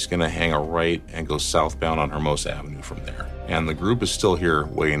 and he's going to hang a right and go southbound on Hermosa Avenue from there. And the group is still here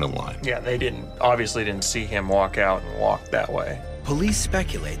waiting in line. Yeah, they obviously didn't see him walk out and walk that way. Police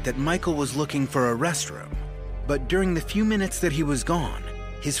speculate that Michael was looking for a restroom, But during the few minutes that he was gone,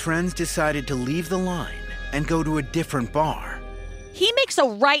 his friends decided to leave the line and go to a different bar. He makes a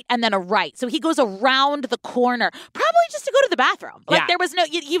right and then a right. So he goes around the corner, probably just to go to the bathroom. Like, there was no,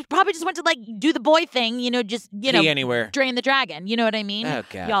 you probably just went to, like, do the boy thing, just, Pee anywhere. Drain the dragon. You know what I mean? Oh,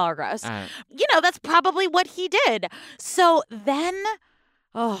 God. Y'all are gross. That's probably what he did. So then,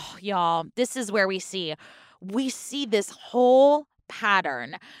 oh, y'all, this is where we see this whole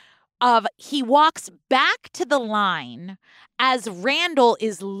pattern of he walks back to the line as Randall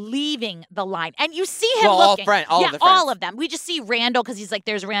is leaving the line. And you see him looking. All of them. We just see Randall because he's like,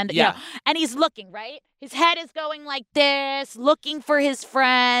 there's Randall. Yeah. And he's looking, right? His head is going like this, looking for his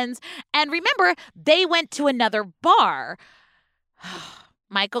friends. And remember, they went to another bar.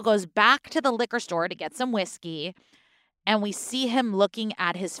 Michael goes back to the liquor store to get some whiskey. And we see him looking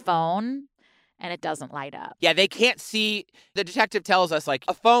at his phone. And it doesn't light up. Yeah, they can't see. The detective tells us, like,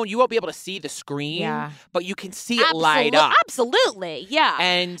 a phone, you won't be able to see the screen, but you can see it light up. Absolutely, yeah.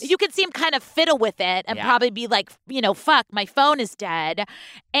 And you can see him kind of fiddle with it and probably be like, fuck, my phone is dead.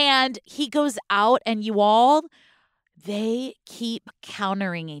 And he goes out and they keep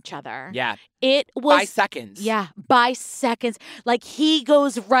countering each other. Yeah. It was by seconds. Yeah, by seconds. Like, he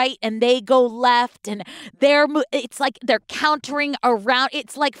goes right and they go left, and it's like they're countering around.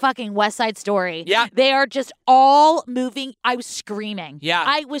 It's like fucking West Side Story. Yeah. They are just all moving. I was screaming. Yeah.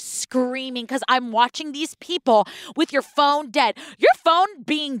 I was screaming because I'm watching these people with your phone dead. Your phone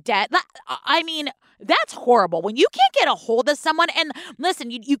being dead. That's horrible. When you can't get a hold of someone, and listen,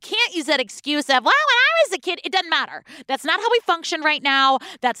 you can't use that excuse of, well, when I was a kid, it doesn't matter. That's not how we function right now.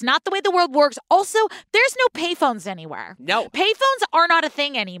 That's not the way the world works. Also, there's no payphones anywhere. No. Payphones are not a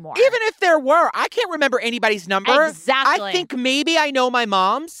thing anymore. Even if there were, I can't remember anybody's number. Exactly. I think maybe I know my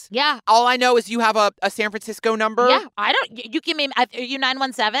mom's. Yeah. All I know is you have a San Francisco number. Yeah. You give me, are you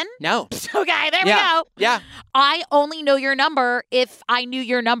 917? No. Okay, there we go. Yeah. I only know your number if I knew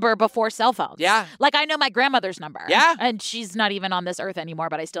your number before cell phones. Yeah. Like, I know my grandmother's number. Yeah. And she's not even on this earth anymore,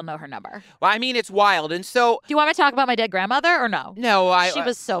 but I still know her number. Well, I mean, it's wild. And so. Do you want me to talk about my dead grandmother or no? No, She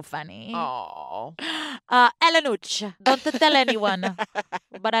was so funny. Oh. Elenuch. Don't tell anyone.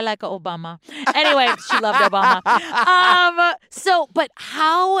 But I like Obama. Anyway, she loved Obama. But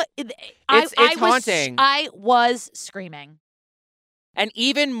how. It's haunting. I was screaming. And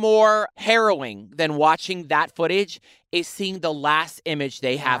even more harrowing than watching that footage is seeing the last image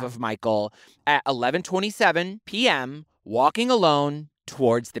they have of Michael at 11:27 p.m. walking alone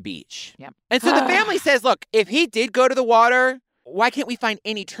towards the beach. Yep. And so the family says, look, if he did go to the water, why can't we find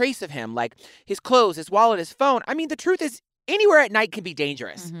any trace of him? Like his clothes, his wallet, his phone. I mean, the truth is, anywhere at night can be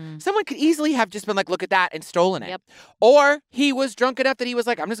dangerous. Mm-hmm. Someone could easily have just been like, look at that, and stolen it. Yep. Or he was drunk enough that he was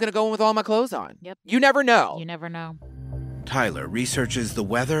like, I'm just going to go in with all my clothes on. Yep. You never know. You never know. Tyler researches the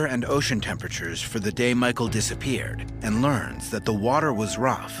weather and ocean temperatures for the day Michael disappeared and learns that the water was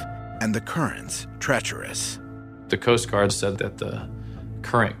rough and the currents treacherous. The Coast Guard said that the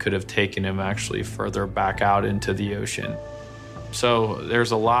current could have taken him actually further back out into the ocean. So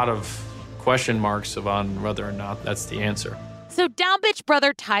there's a lot of question marks on whether or not that's the answer. So down bitch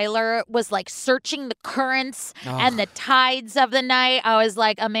brother Tyler was like searching the currents and the tides of the night. I was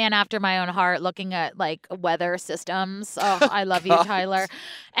like a man after my own heart looking at like weather systems. Oh, I love you, Tyler.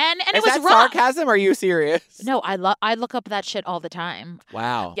 And it was that rough. Sarcasm? Or are you serious? No, I look up that shit all the time.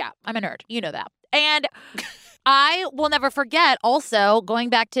 Wow. Yeah, I'm a nerd. You know that. And I will never forget also going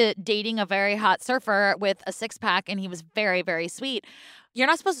back to dating a very hot surfer with a six-pack, and he was very, very sweet. You're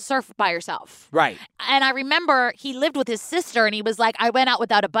not supposed to surf by yourself. Right. And I remember he lived with his sister, and he was like, I went out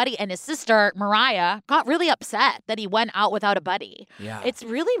without a buddy. And his sister, Mariah, got really upset that he went out without a buddy. Yeah. It's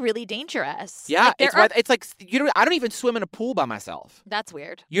really, really dangerous. Yeah. It's like, I don't even swim in a pool by myself. That's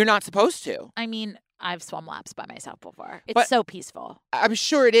weird. You're not supposed to. I mean, I've swum laps by myself before. It's so peaceful. I'm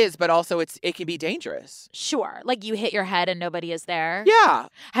sure it is, but also it can be dangerous. Sure. Like you hit your head and nobody is there. Yeah.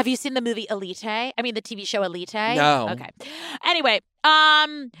 Have you seen the movie Elite? I mean, the TV show Elite? No. Okay. Anyway,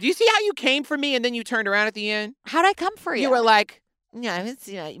 do you see how you came for me and then you turned around at the end? How'd I come for you? You were like,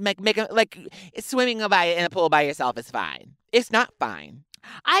 swimming in a pool by yourself is fine. It's not fine.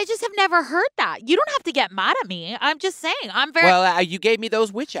 I just have never heard that. You don't have to get mad at me. I'm just saying. I'm very... Well, you gave me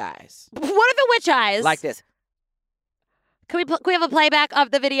those witch eyes. What are the witch eyes? Like this. Can we have a playback of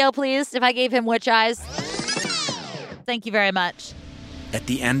the video, please? If I gave him witch eyes. Thank you very much. At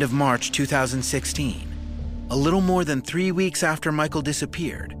the end of March 2016, a little more than 3 weeks after Michael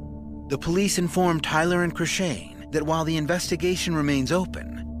disappeared, the police informed Tyler and Crishane that while the investigation remains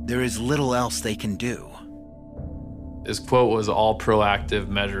open, there is little else they can do. His quote was, all proactive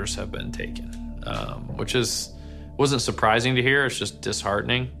measures have been taken, which wasn't surprising to hear. It's just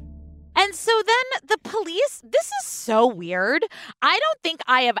disheartening. And so then the police, this is so weird. I don't think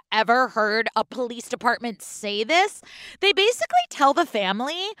I have ever heard a police department say this. They basically tell the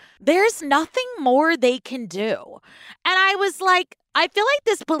family there's nothing more they can do. And I was like, I feel like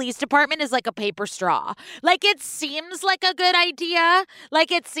this police department is like a paper straw. Like, it seems like a good idea.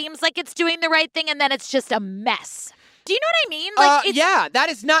 Like, it seems like it's doing the right thing, and then it's just a mess. Do you know what I mean? Like, yeah, that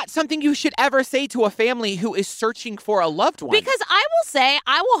is not something you should ever say to a family who is searching for a loved one. Because I will say,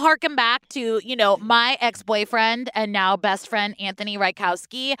 I will harken back to, my ex-boyfriend and now best friend, Anthony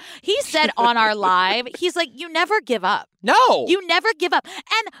Rykowski. He said on our live, he's like, you never give up. No. You never give up.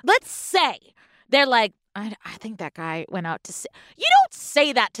 And let's say they're like, I think that guy went out to... You don't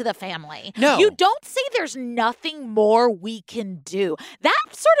say that to the family. No. You don't say there's nothing more we can do. That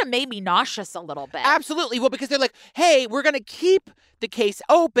sort of made me nauseous a little bit. Absolutely. Well, because they're like, hey, we're going to keep the case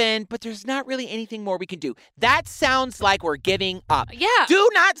open, but there's not really anything more we can do. That sounds like we're giving up. Yeah. Do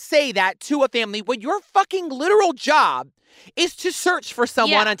not say that to a family when your fucking literal job is to search for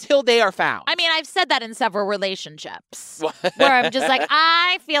someone until they are found. I mean, I've said that in several relationships where I'm just like,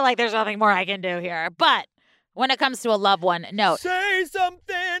 I feel like there's nothing more I can do here. But when it comes to a loved one, no. Say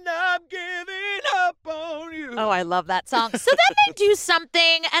something, I'm giving up on you. Oh, I love that song. So then they do something,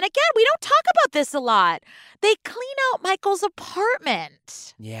 and again, we don't talk about this a lot. They clean out Michael's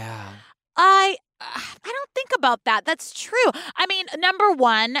apartment. Yeah. I don't think about that. That's true. I mean, number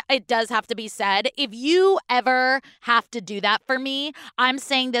one, it does have to be said, if you ever have to do that for me, I'm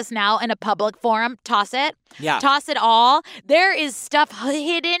saying this now in a public forum, toss it. Yeah. Toss it all. There is stuff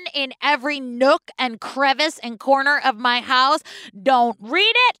hidden in every nook and crevice and corner of my house. Don't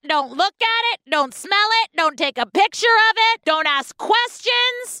read it. Don't look at it. Don't smell it. Don't take a picture of it. Don't ask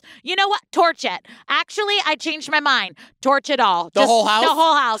questions. You know what? Torch it. Actually, I changed my mind. Torch it all. The whole house? The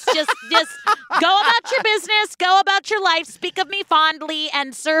whole house. Just go about your business. Go about your life. Speak of me fondly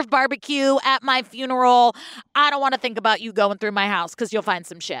and serve barbecue at my funeral. I don't want to think about you going through my house because you'll find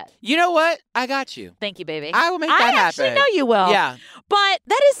some shit. You know what? I got you. Thank you, baby. I will make that happen. I actually know you will. Yeah. But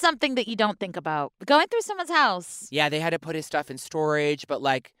that is something that you don't think about. Going through someone's house. Yeah, they had to put his stuff in storage, but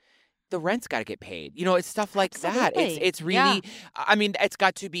like the rent's got to get paid. You know, it's stuff like that. It's really, I mean, it's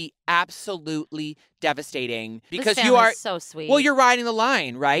got to be absolutely devastating because this you are so sweet. Well, you're riding the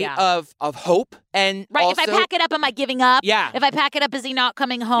line, right? Yeah. Of hope and right. also, if I pack it up, am I giving up? Yeah. If I pack it up, is he not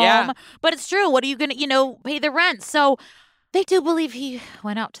coming home? Yeah. But it's true. What are you going to, pay the rent? So they do believe he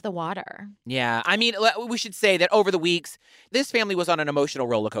went out to the water. Yeah. I mean, we should say that over the weeks, this family was on an emotional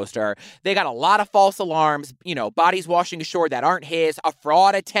roller coaster. They got a lot of false alarms, bodies washing ashore that aren't his, a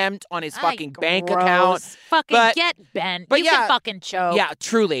fraud attempt on his fucking bank account. Fucking get bent. But you can fucking choke. Yeah,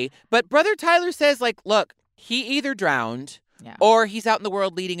 truly. But Brother Tyler says, look, he either drowned or he's out in the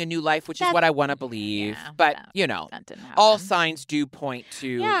world leading a new life, which is what I want to believe. Yeah, but, that didn't happen. all signs do point to...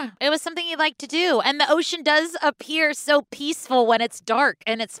 Yeah, it was something he'd like to do. And the ocean does appear so peaceful when it's dark,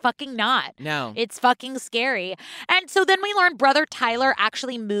 and it's fucking not. No. It's fucking scary. And so then we learned Brother Tyler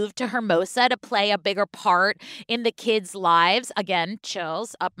actually moved to Hermosa to play a bigger part in the kids' lives. Again,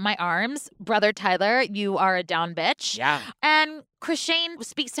 chills up my arms. Brother Tyler, you are a down bitch. Yeah. And Chrishane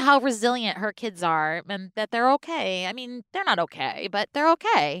speaks to how resilient her kids are and that they're okay. I mean, they're not okay, but they're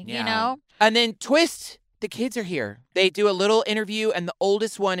okay, And then twist, the kids are here. They do a little interview, and the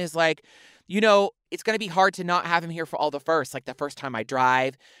oldest one is like, it's going to be hard to not have him here for all the first, like the first time I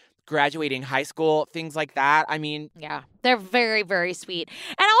drive, graduating high school, things like that. I mean... Yeah, they're very, very sweet.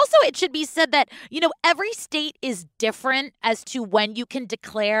 And also, it should be said that, every state is different as to when you can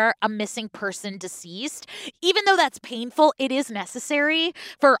declare a missing person deceased. Even though that's painful, it is necessary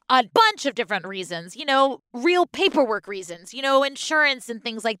for a bunch of different reasons, real paperwork reasons, insurance and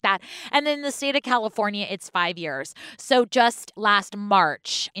things like that. And then in the state of California, it's 5 years. So just last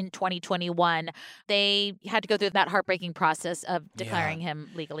March in 2021, they had to go through that heartbreaking process of declaring him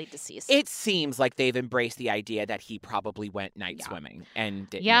legally deceased. It seems like they've embraced the idea that he probably went night swimming and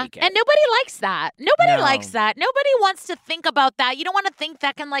didn't make it. And nobody likes that. Nobody likes that. Nobody wants to think about that. You don't want to think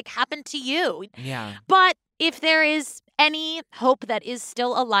that can happen to you. Yeah. But if there is any hope that is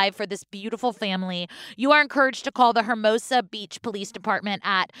still alive for this beautiful family, you are encouraged to call the Hermosa Beach Police Department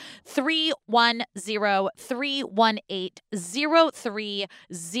at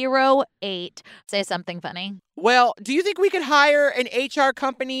 310-318-0308. Say something funny. Well, do you think we could hire an HR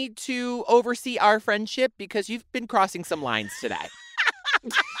company to oversee our friendship? Because you've been crossing some lines today.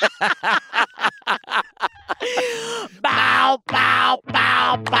 Bow, bow,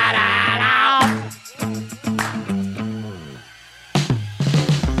 bow, ba-da-da.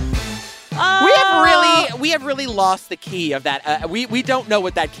 We have really lost the key of that. We don't know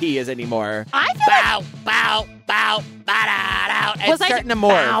what that key is anymore. I feel bow, bow, bow, ba-da-da. It's starting to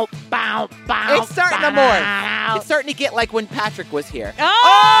morph. Bow, bow, bow. It's starting to morph. It's starting to get like when Patrick was here.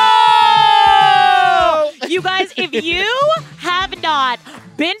 Oh! You guys, if you have not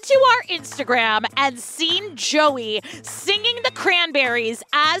been to our Instagram and seen Joey singing the Cranberries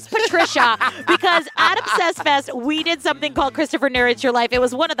as Patricia, because at Obsessed Fest, we did something called Christopher Narrates Your Life. It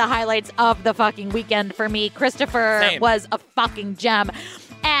was one of the highlights of the fucking weekend for me. Christopher was a fucking gem.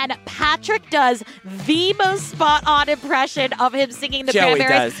 And Patrick does the most spot-on impression of him singing the Joey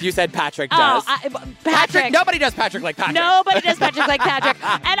Cranberries. does. You said Patrick does. Patrick. Nobody does Patrick like Patrick. Nobody does Patrick like Patrick.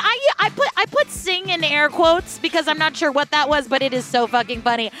 And I put sing in air quotes because I'm not sure what that was, but it is so fucking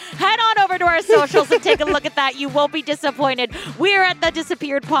funny. Head on over to our socials and take a look at that. You won't be disappointed. We are at The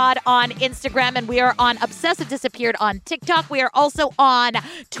Disappeared Pod on Instagram, and we are on Obsessive Disappeared on TikTok. We are also on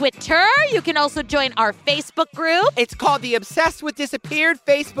Twitter. You can also join our Facebook group. It's called the Obsessed with Disappeared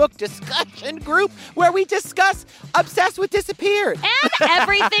Facebook discussion group, where we discuss Obsessed with Disappeared. And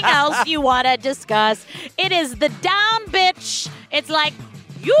everything else you want to discuss. It is the down bitch. It's like,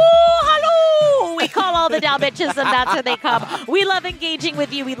 you hello. We call all the down bitches, and that's where they come. We love engaging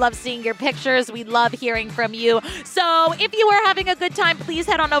with you. We love seeing your pictures. We love hearing from you. So if you are having a good time, please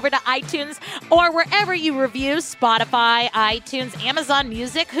head on over to iTunes or wherever you review, Spotify, iTunes, Amazon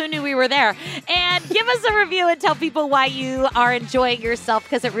Music. Who knew we were there? And give us a review and tell people why you are enjoying yourself,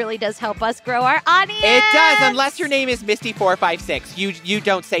 because it really does help us grow our audience. It does, unless your name is Misty456. You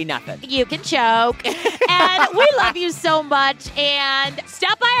don't say nothing. You can choke. And we love you so much. And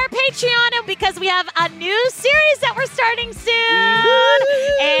stop by our Patreon because we have a new series that we're starting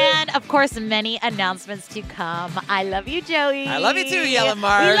soon. And, of course, many announcements to come. I love you, Joey. I love you too, Yellow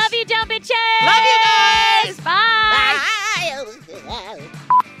Mars. We love you, down bitches. Love you guys. Bye.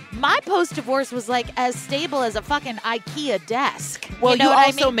 My post-divorce was like as stable as a fucking IKEA desk. Well, you know you what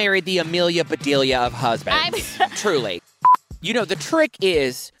also I mean? married the Amelia Bedelia of husbands. Truly. You know, the trick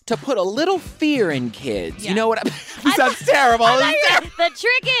is to put a little fear in kids. You know what? Sounds terrible. The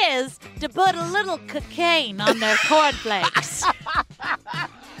trick is to put a little cocaine on their cornflakes.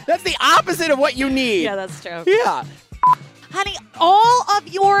 That's the opposite of what you need. Yeah, that's true. Yeah. Honey, all of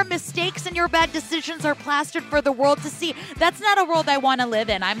your mistakes and your bad decisions are plastered for the world to see. That's not a world I want to live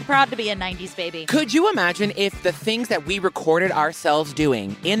in. I'm proud to be a 90s baby. Could you imagine if the things that we recorded ourselves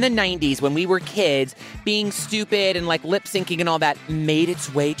doing in the 90s when we were kids, being stupid and like lip syncing and all that, made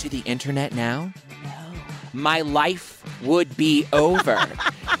its way to the internet now? No. My life would be over.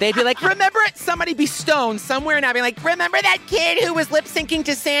 They'd be like, remember it? Somebody be stoned somewhere now being like, remember that kid who was lip syncing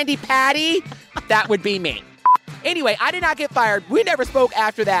to Sandy Patty? That would be me. Anyway, I did not get fired. We never spoke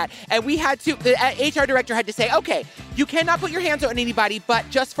after that. And we had to, the HR director had to say, okay, you cannot put your hands on anybody, but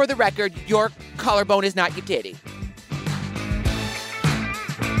just for the record, your collarbone is not your titty.